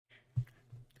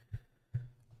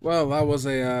Well, that was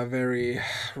a very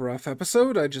rough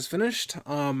episode I just finished.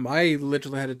 I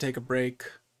literally had to take a break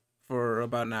for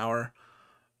about an hour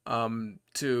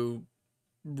to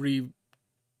rejuvenate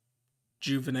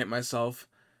myself.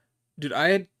 Dude, I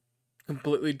had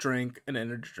completely drank an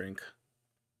energy drink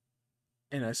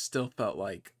and I still felt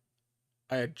like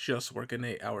I had just worked an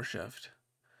 8-hour shift.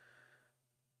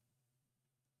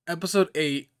 Episode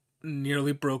 8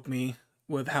 nearly broke me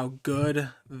with how good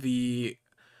the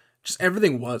just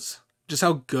everything was. Just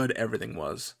how good everything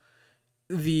was.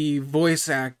 The voice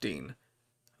acting,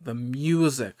 the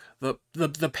music,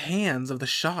 the pans of the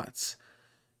shots.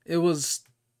 It was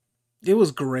it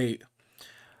was great.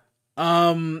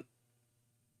 Um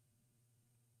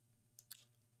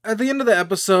at the end of the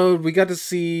episode, we got to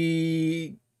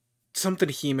see something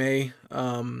Hime.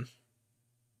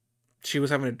 She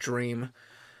was having a dream.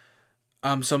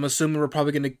 So I'm assuming we're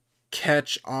probably gonna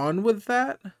catch on with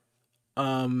that.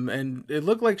 And it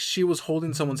looked like she was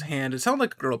holding someone's hand. It sounded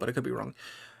like a girl, but I could be wrong.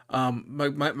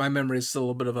 My memory is still a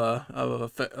little bit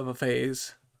of a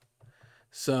phase.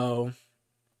 So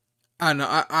I don't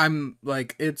know. I'm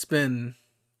like it's been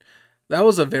that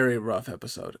was a very rough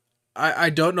episode. I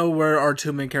don't know where our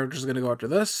two main characters are gonna go after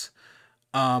this.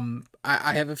 I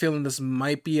have a feeling this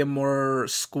might be a more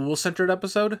school centered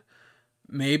episode.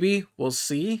 Maybe we'll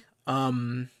see.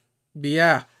 But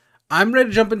yeah, I'm ready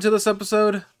to jump into this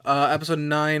episode. Episode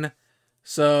 9.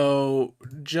 So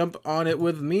jump on it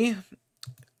with me.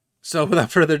 So without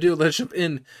further ado, let's jump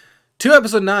in to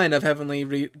episode 9 of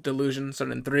Delusion.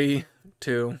 Starting in 3,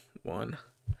 2, 1.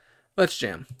 Let's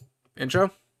jam.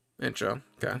 Intro. Intro.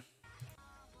 Okay.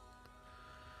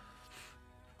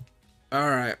 All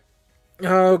right.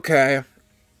 Okay.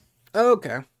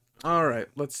 Okay. All right.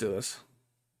 Let's do this.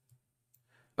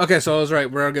 Okay, so I was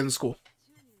right. We're again in school.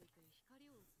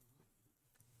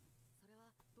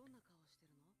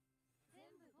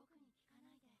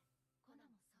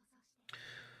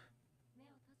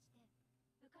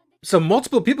 So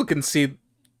multiple people can see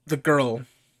the girl.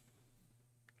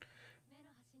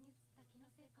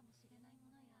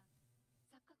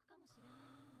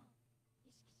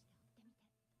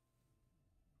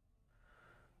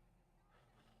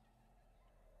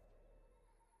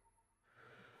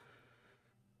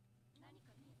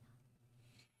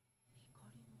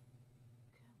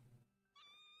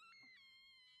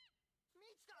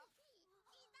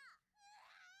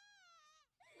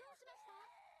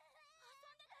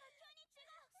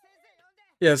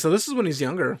 Yeah, so this is when he's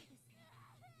younger.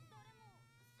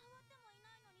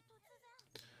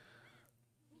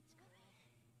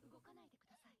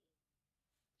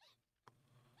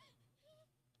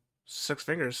 6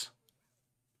 fingers.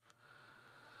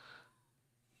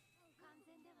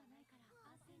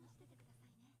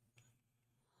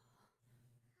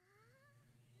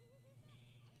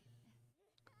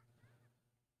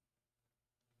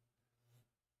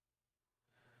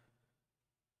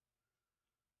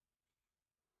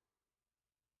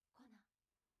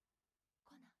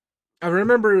 I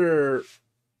remember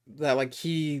that like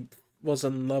he was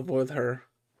in love with her.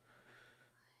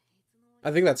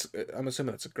 I think that's. I'm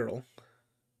assuming that's a girl.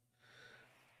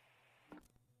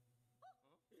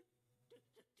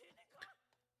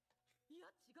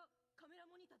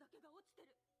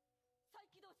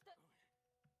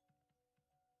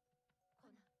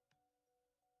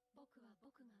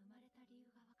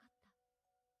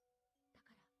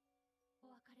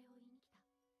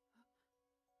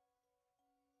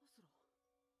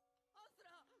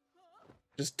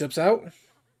 Just dips out.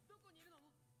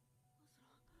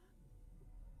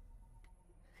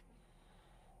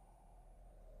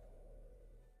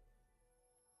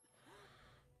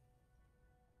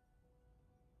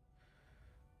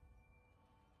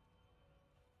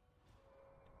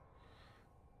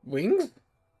 Wings.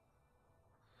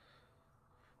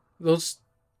 Those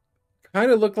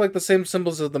kind of look like the same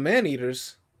symbols as the man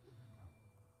eaters.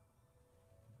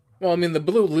 Well, I mean the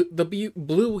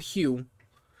blue hue.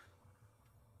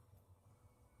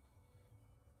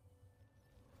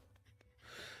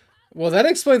 Well, that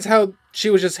explains how she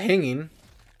was just hanging.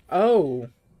 Oh,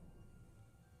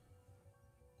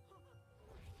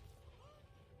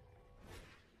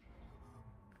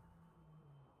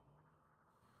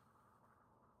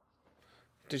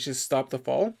 did she stop the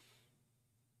fall?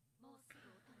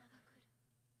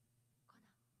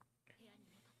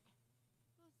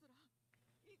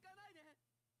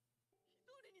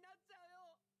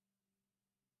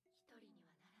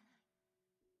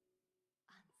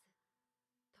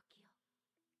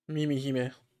 Mimi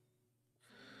Hime.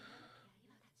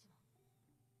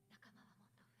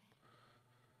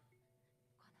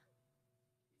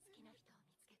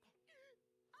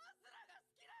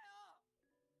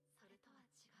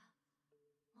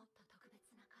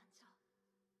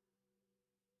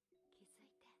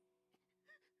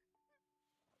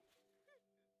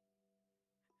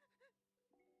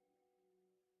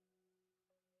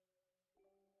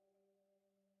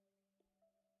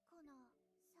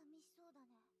 しそうだ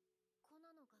ね。コ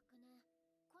ナの学年、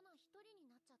コナ一人に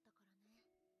なっちゃったからね。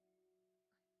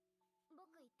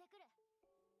僕行ってくる。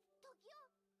時代。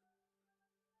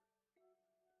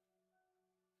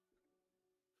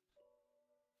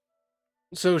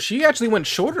So she actually went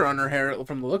shorter on her hair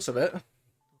from the looks of it. 何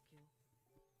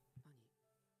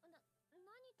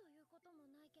ということも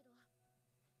ないけど、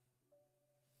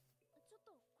ちょっ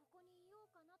とここにいよ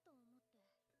うかなと思っ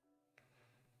て。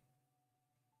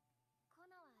コ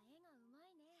ナは絵がう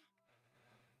まいね。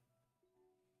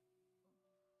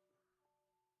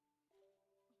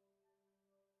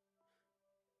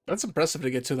That's impressive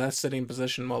to get to that sitting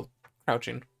position while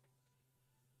crouching.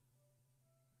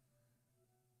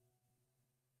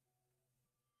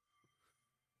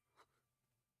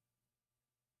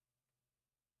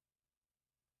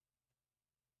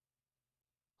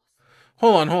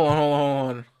 Hold on, hold on, hold on,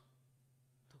 hold on.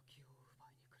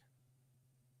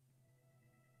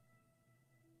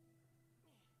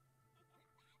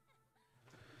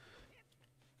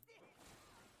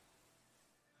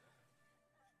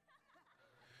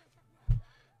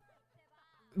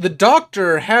 The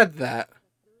doctor had that.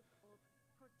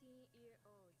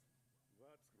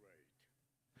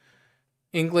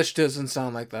 English doesn't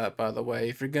sound like that, by the way.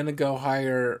 If you're gonna go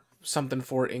hire something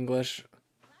for English,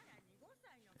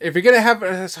 if you're gonna have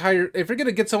us hire, if you're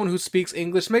gonna get someone who speaks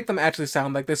English, make them actually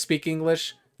sound like they speak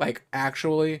English, like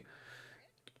actually.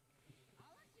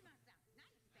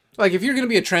 Like if you're gonna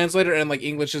be a translator and like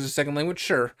English is a second language,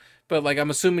 sure, but like I'm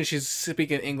assuming she's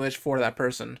speaking English for that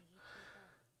person.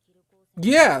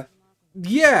 Yeah,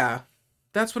 yeah,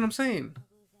 that's what I'm saying.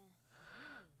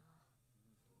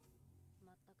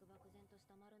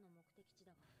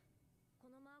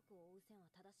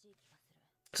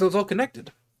 So it's all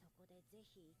connected.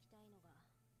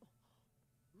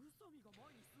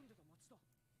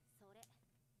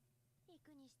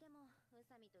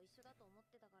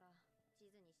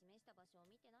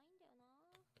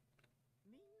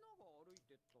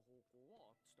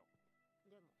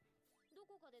 ど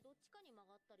こかでどっちかに曲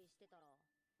がったりしてたら、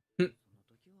その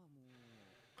時はも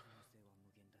う可能性は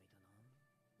無限大だな。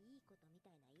いいことみ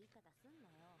たいな言い方すんな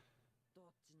よ。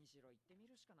どっちにしろ行ってみ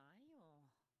るしかないよ。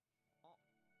あ、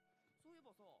そういえ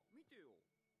ばさ、見てよ。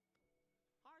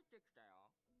入ってきたよ。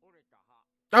折れた歯。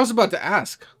I was about to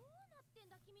ask.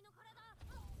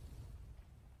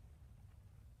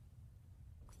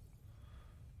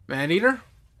 Maneater?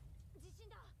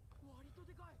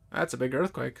 That's a big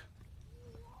earthquake.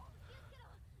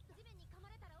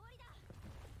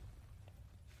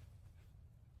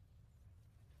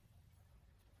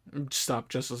 Stop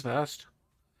just as fast.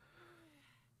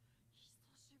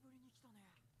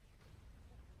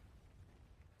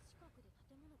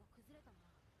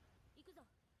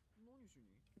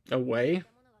 Away?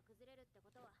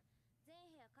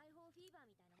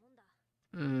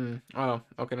 Oh,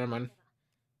 okay, never mind.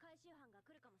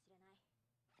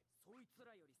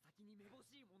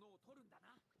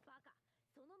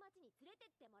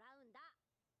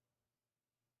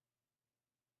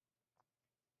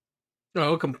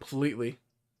 Oh, completely.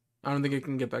 I don't think it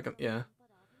can get back up. Yeah.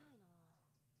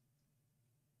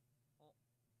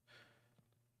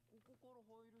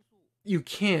 You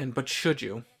can, but should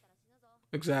you?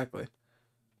 Exactly.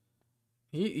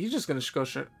 He's just gonna go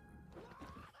shit.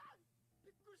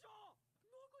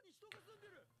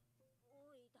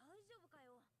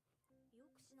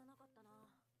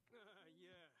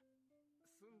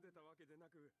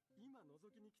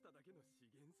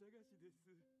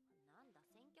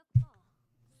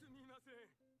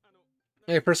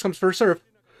 Hey, first comes first serve.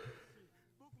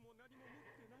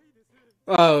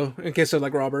 Oh, in case they're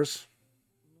like robbers.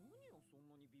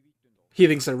 He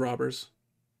thinks they're robbers.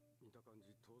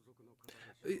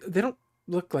 They don't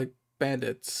look like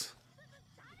bandits.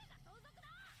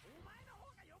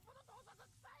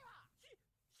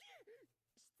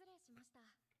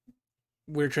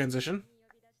 Weird transition.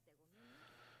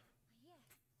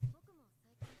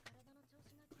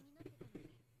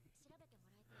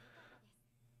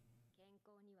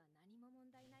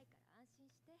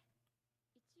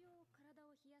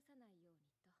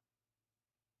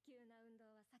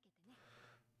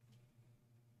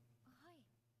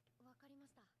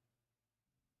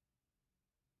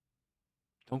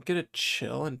 Don't get a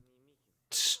chill and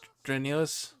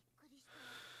strenuous.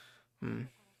 Hmm.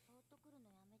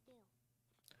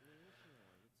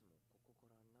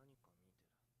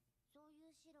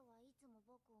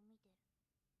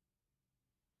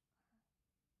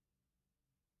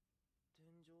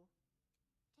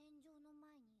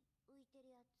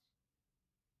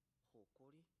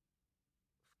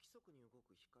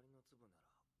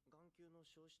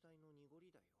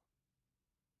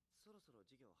 そろそろ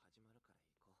授業始まるから行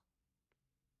こう。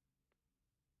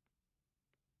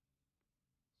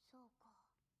そうか。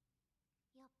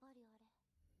やっぱりあれ。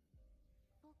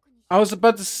I was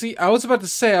about to see. I was about to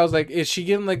say. I was like, is she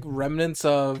getting like remnants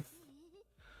of?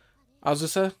 I was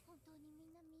just say. 時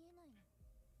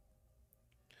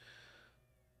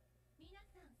代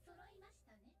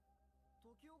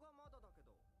がまだだけ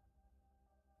ど。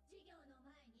授業の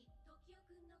前に時代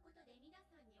くんのことで皆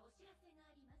さんにお知らせが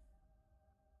あります。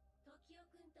時代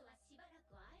くんとはしばら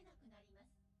く会えなくなりま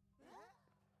す。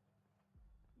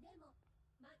でも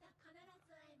また必ず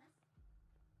会えます。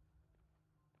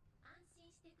安心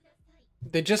してください。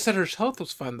 They just said her health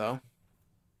was fine though.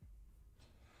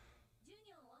 授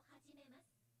業を始めま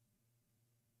す。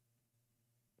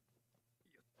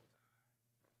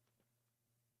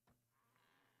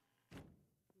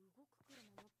動く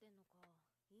車持ってんのか。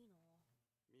いいな。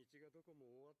道がどこも終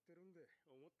わってるんで、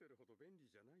思ってるほど便利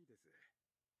じゃないです。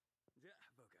じゃあ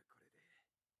僕はこれで。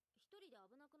一人で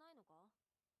危なくないのか。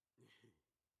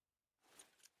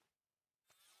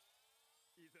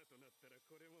いざとなったら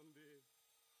これもんで。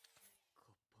カ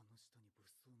ッパの下に物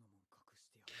騒なもん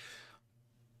隠して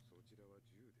やる。そちらは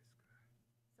銃ですか。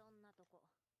そんなとこ。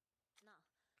なあ、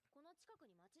この近く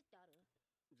に町ってある？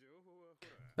情報はほ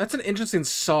ら。 That's an interesting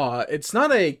saw. It's not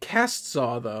a cast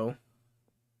saw though.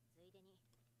 ついでに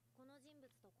この人物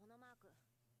とこのマーク、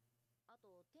あ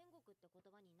と天国って言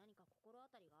葉に何か心当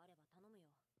たりがあれば頼むよ。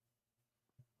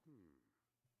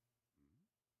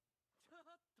ちょっ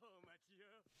とお待ちよ。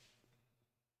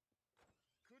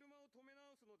車を止め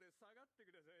直すので下がって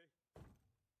ください。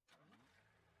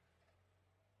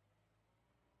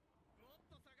もっ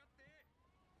と下がって。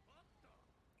もっと。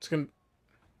 It's gonna.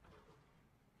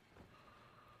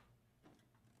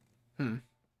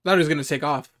 Thought he was gonna take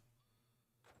off. こ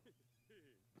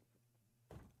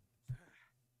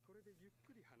れでゆっ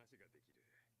くり話ができる。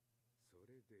そ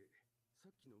れでさ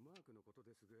っきのマークのこと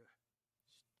ですが、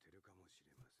知ってるかもし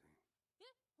れません。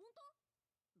え、本当？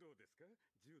どうですか？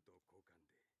銃と交換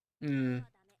で。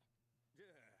じゃあ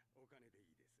お金でい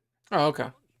いです。 Oh,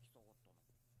 okay.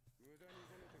 無駄に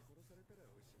ごねて殺されたら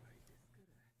おしまいですか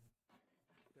ら。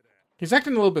ただ He's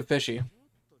acting a little bit fishy. ちょっ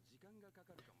と時間がか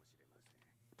かるかもしれません。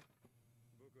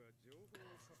僕は情報を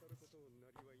語ることをな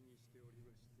りわいにしており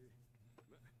まして、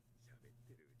ま、喋っ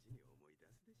てるうちに思い出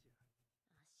すでしょ。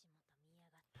足元見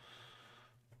やがって。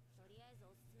とりあえず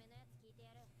おすすめのやつ聞いて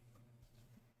やる。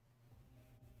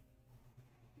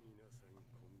皆さん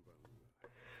こんばんは。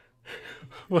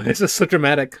 Why is this so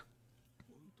dramatic?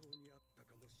 本当にあった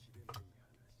かもしれない話。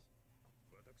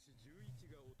私11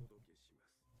がお届けします。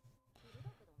昼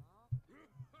だけどな。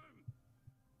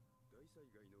大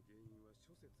災害の原因は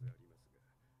諸説ありますが、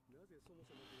なぜそも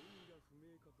そも原因が不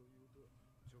明かというと、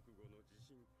直後の地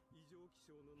震、異常気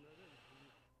象の長い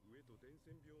冬、飢えと伝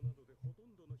染病などでほと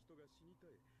んどの人が死に絶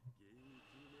え、原因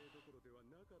究明どころでは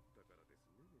なかったからで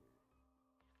すね。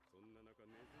そんな中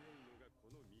根強いのが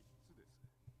この3つです。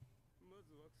ま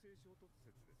ず惑星衝突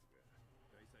説ですが、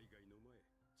大災害の前、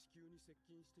地球に接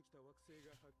近してきた惑星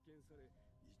が発見され、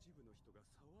一部の人が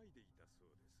騒いでいたそ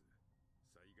うです。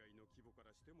災害の規模か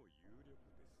らしても有力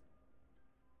です。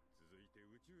続いて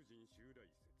宇宙人襲来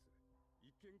説。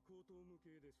一見口頭無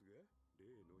形ですが、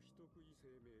例の人食い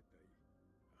生命体、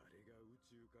あれが宇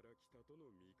宙から来たと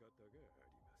の見方があり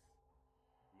ます。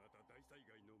また大災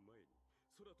害の前に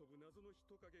空飛ぶ謎の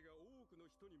人影が多く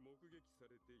の人に目撃さ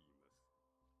れています。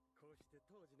こうして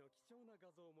当時の貴重な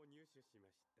画像も入手しま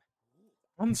した。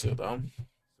 Answer though.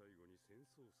 最後に戦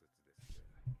争説ですが、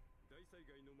大災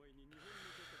害の前に日本の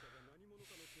どこかが何者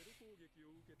かのテロ攻撃を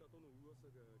受けたとの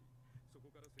噂があり、そこ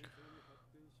から戦争に発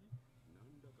展し、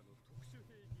何らかの特殊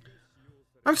兵器が使用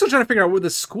され。 I'm still trying to figure out where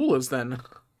the school is then. い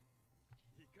か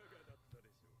がだったで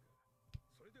しょうか。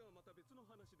それではまた別の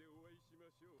話でお会いし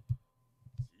ましょう。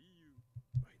See you.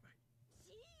 バイバイ。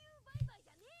See you. バイバイ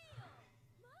じゃねえよ。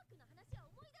マークの話は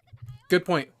思い出せたかよ。 Good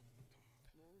point.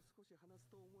 もう少し話す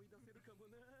と思い出せるか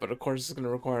もな。 But of course, it's going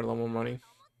to require a lot more money.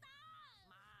 まあ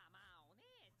まあお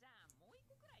姉ちゃん、もう一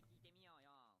個くらい聞いてみよう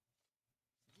よ。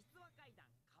実話怪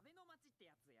談壁の町って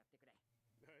やつやってくれ。あ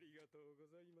りがとうご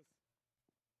ざいます。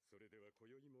それでは今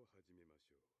宵も始めまし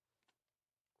ょう。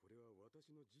これは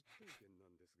私の実体験な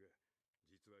んですが、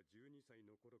実は12歳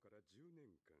の頃から10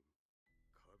年間、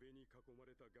壁に囲ま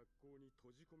れた学校に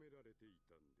閉じ込められてい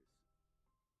たんです。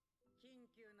緊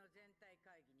急の全体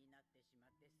会議になってしま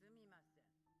ってすみません。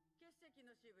欠席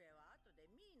の渋谷は後で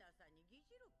ミーナさんに議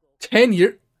事録を。 10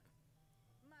 years?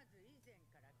 まず以前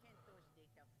から検討して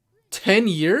いた復縁。 10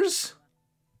 years?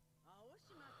 青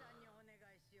島さんにお願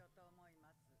いしようと思いま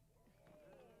す。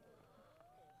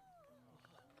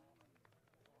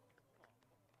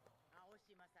青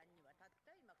島さんに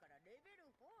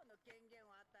権限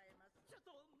を与えます。ちょっ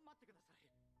と待ってください。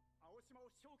青島を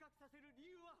昇格させる理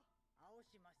由は？青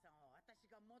島さんは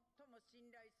私が最も信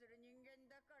頼する人間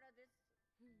だからです。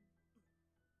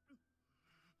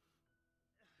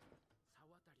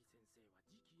沢渡先生は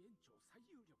次期園長最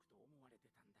有力と思われ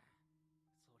てたんだ。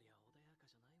そりゃ穏や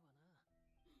かじゃないわな。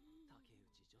竹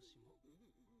内女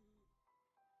子も。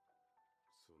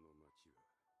その町は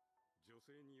女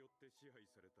性によって支配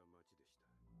された町でした。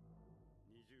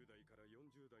20代から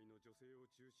40代の女性を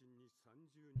中心に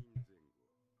30人前後。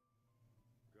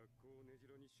学校を根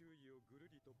城に周囲をぐる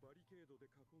りとバリケード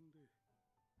で囲んで、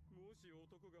もし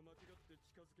男が間違って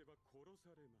近づけば殺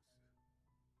されます。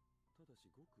ただ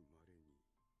しごく稀に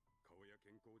顔や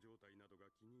健康状態などが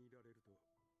気に入られると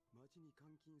町に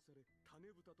監禁され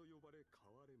種豚と呼ばれ飼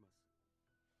われます。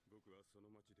僕はその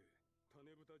町で種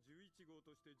豚11号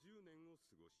として10年を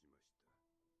過ごしました。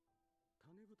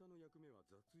種豚の役目は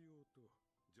雑用と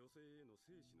女性への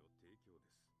精子の提供で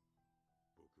す。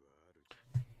僕はある時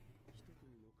一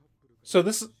組のカップルから So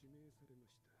this 指名されま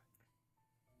した。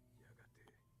やがて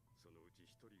そのうち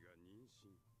一人が妊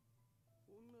娠。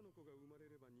女の子が生まれ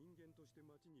れば人間として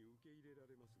町に受け入れら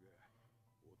れますが、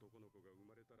男の子が生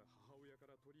まれたら母親か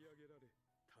ら取り上げられ、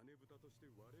種豚として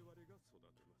我々が育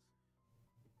てます。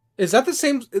 Is that the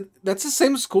same? That's the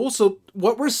same school. So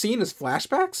what we're seeing is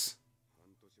flashbacks.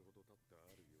 半年ほど経った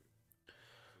ある夜、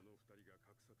その二人が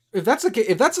画策し If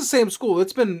that's the same school,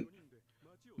 it's been 4人で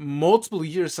町を multiple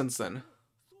years since then.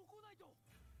 そうこないと。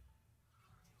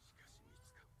しかし見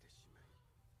つかってしまい、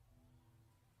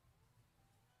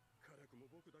辛くも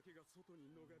僕だけが外に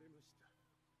逃れました。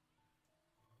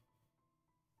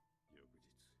翌日、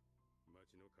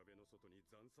町の壁の外に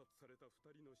惨殺された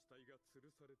2人の死体が吊る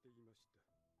されていました。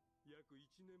約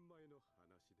1年前の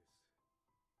話です。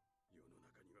世の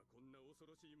中にはこんな恐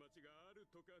ろしい町がある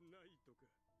とかないとか。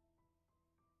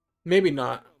 Maybe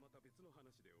not. また別の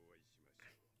話でお会いしまし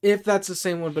ょう。 If that's the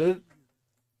same one, but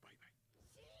バイバ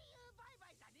イ。親友バイバ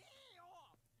イじゃねえよ。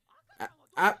赤ちゃんは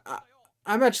どうなったんだよ。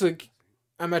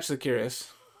 I'm actually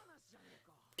curious. 話じゃねえ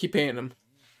か。 Keep paying him.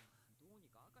 どうに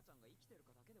か赤ちゃんが生きてる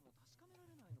かだけでも確かめら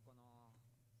れないのかな。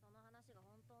その話が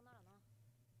本当ならな。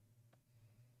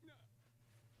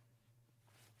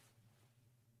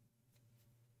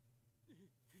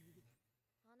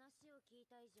話を聞い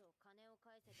た以上金を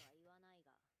返せとは言わない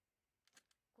が、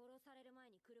殺される前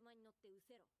に車に乗って失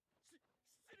せろ。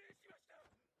失礼しました。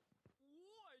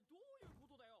おい、どういうこ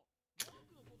とだよ。マー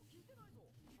クのこと聞いてないぞ。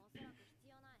おそらく必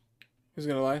要ない。 Who's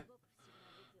gonna lie? すごく不思議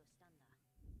な動きをしたんだ。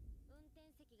運転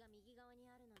席が右側に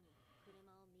あるのに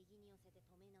車を右に寄せて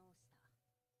止め直した。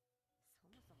そ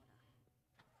もそもだ、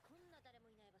こんな誰も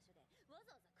いない場所でわ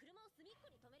ざわざ車を隅っこ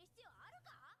に止める必要ある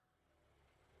か？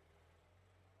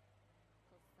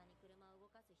とっさに車を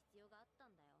動かす必要があった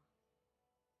んだよ。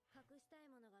隠したい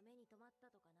ものが目に留まった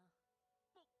とかな。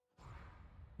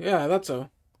 Yeah, that's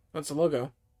the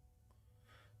logo.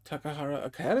 Takahara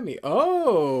Academy.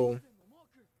 Oh, 危う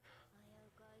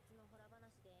くあいつのホラ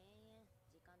話で延々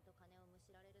時間と金をむ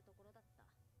しられるところだった。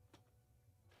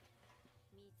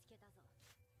見つけたぞ。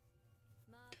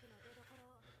マークの出所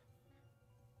を。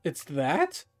 it's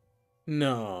that?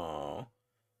 No.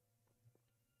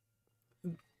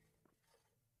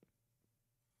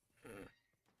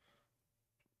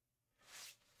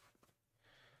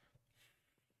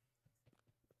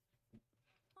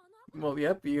 Well,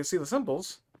 yep, you can see the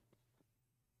symbols.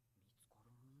 見つか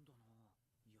るもんだな。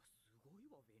いや、すごい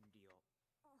わ、便利や。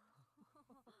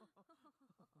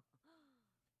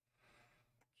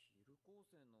キル光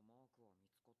線のマークは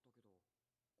見つかったけど、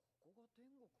ここが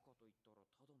天国かと言ったら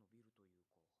ただのビルという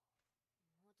か。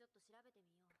もうちょっと調べて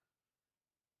みよう。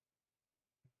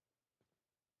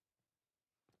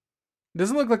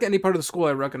 Doesn't look like any part of the school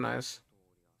I recognize.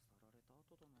 通りあさられ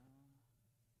た後だな。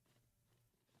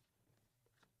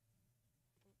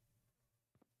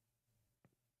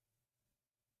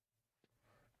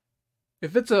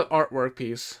 If it's an artwork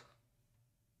piece.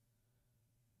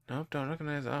 Nope, don't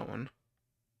recognize that one.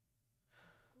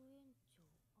 学園長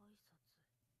挨拶。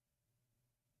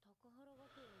高原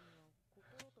学園には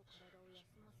心と体を休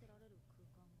ませられる空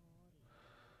間があり、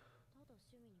ただ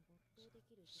趣味に没頭で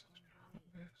きる時間があり、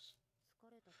疲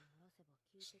れたと漏らせば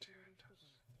聞いてくれる人がい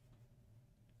て。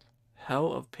 Hell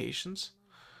of Patience?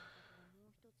 前の感覚がも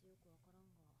う一つよくわからん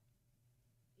が、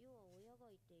要は親が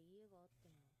いて家があって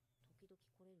も時々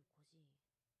来れる孤児院。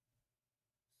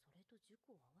それと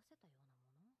塾を合わせたような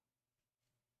もの。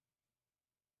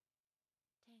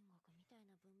天国みたい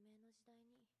な文明の時代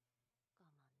に我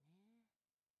慢ね。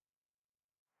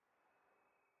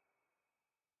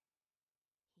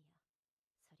いや、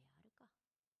そりゃあるか。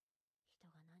人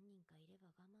が何人かいれば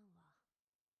我慢は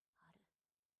ある。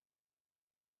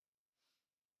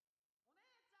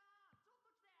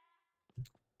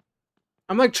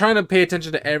I'm like trying to pay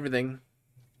attention to everything.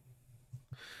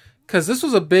 Because this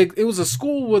was it was a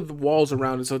school with walls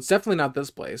around it, so it's definitely not this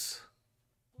place.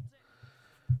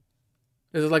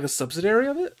 Is it like a subsidiary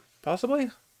of it?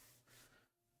 Possibly? ま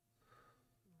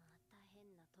た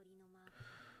変な鳥のマークか。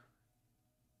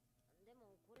で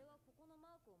もこれはここの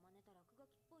マークを真似た落書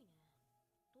きっぽいね。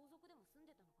盗賊でも住ん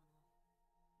でたのかな。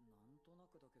なんとな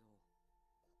くだけど、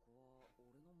ここは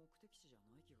俺の目的地じゃ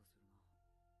ない気がするな。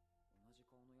同じ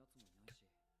顔のやつもいないし。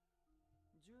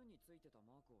銃についてた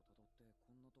マークをたどって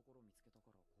こんなところ見つけた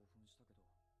から興奮したけど、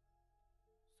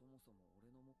そもそも俺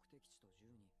の目的地と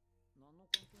銃に何の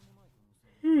関係もない可能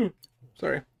性も。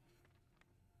Sorry.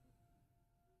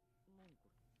 何こ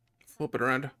れ。 Flip it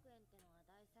around. 学園ってのは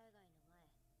大災害の前、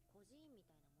孤児院み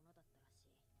たいなものだったらしい。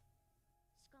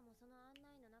しかもその案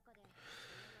内の中で世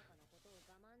の中のことを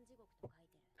我慢地獄と書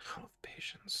いてる。Hell of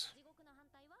patience. 地獄の反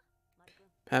対はマル君。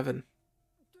 Heaven.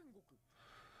 天国。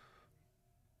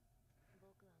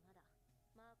僕はまだ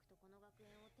マークとこの学園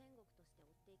を天国として追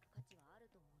っていく価値はある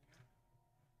と思うよ。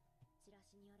チラ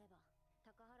シによれば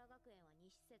高原学園は2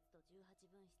施設と18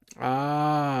分室。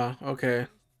 Ah, okay.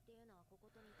 っていうのはここ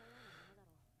と似たようなものだろ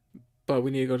う。 But we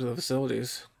need to go to the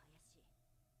facilities.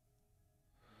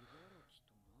 怪し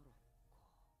い。茨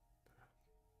城と奈良か。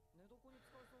寝床に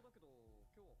使えそうだけど、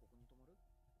今日はここに泊まる？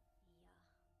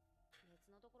いや、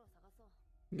別のところ探そう。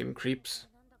 Getting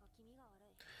creeps. なんだか気味が悪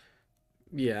い。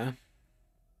 Yeah.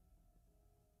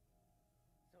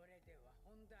 それでは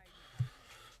本題に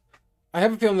I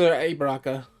have a feeling they're at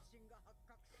Ibaraka. 妊娠が発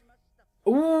覚しました。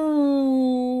 Ooh.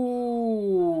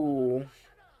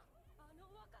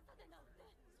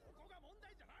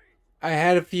 I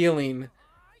had a feeling.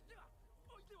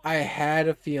 I had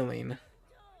a feeling.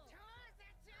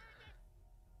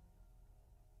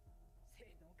 性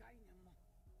の概念も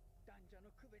男女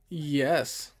の区別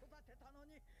Yes. 育てたの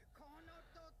にこの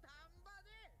土壇場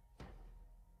で。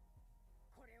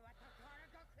これは高原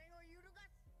学園を揺るが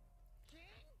す緊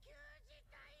急事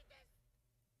態です。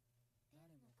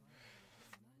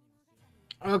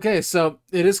 Okay, so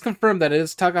it is confirmed that it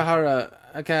is Takahara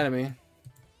Academy.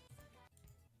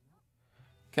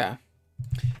 Okay.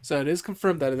 So it is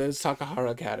confirmed that it is Takahara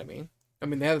Academy. I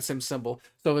mean, they have the same symbol.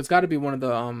 So it's got to be one of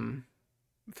the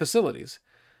facilities.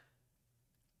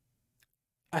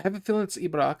 I have a feeling it's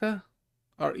Ibaraka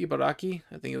or Ibaraki.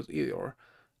 I think it was either or.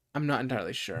 I'm not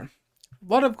entirely sure. A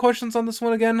lot of questions on this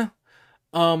one again.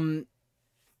 That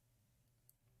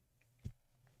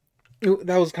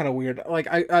was kind of weird. Like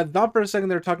I thought for a second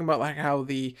they were talking about like how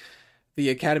the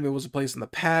academy was a place in the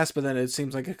past, but then it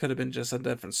seems like it could have been just a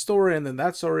different story, and then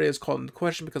that story is called into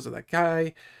question because of that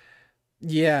guy.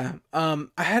 Yeah. I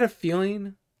had a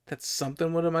feeling that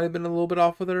something might have been a little bit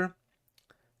off with her.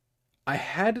 I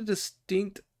had a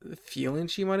distinct feeling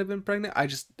she might have been pregnant. I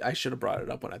should have brought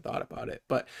it up when I thought about it,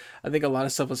 but I think a lot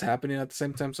of stuff was happening at the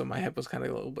same time, so my head was kind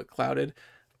of a little bit clouded.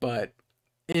 But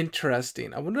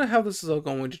interesting. I wonder how this is all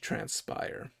going to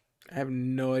transpire. I have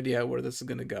no idea where this is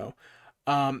going to go.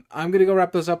 I'm going to go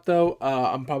wrap this up, though.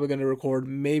 I'm probably going to record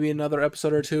maybe another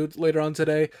episode or two later on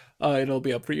today. It'll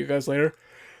be up for you guys later.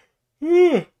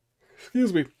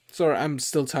 Excuse me. Sorry, I'm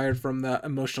still tired from that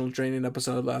emotional draining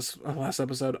episode last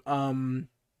episode.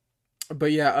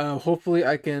 But yeah, hopefully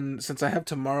I can, since I have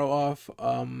tomorrow off,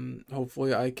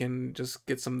 hopefully I can just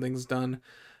get some things done.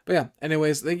 But yeah,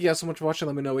 anyways, thank you guys so much for watching.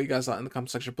 Let me know what you guys thought in the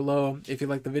comment section below. If you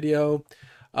liked the video,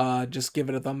 just give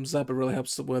it a thumbs up. It really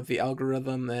helps with the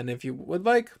algorithm. And if you would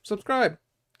like, subscribe.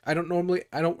 I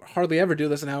don't hardly ever do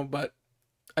this now, but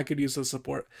I could use the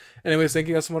support. Anyways, thank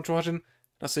you guys so much for watching.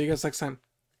 I'll see you guys next time.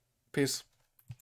 Peace.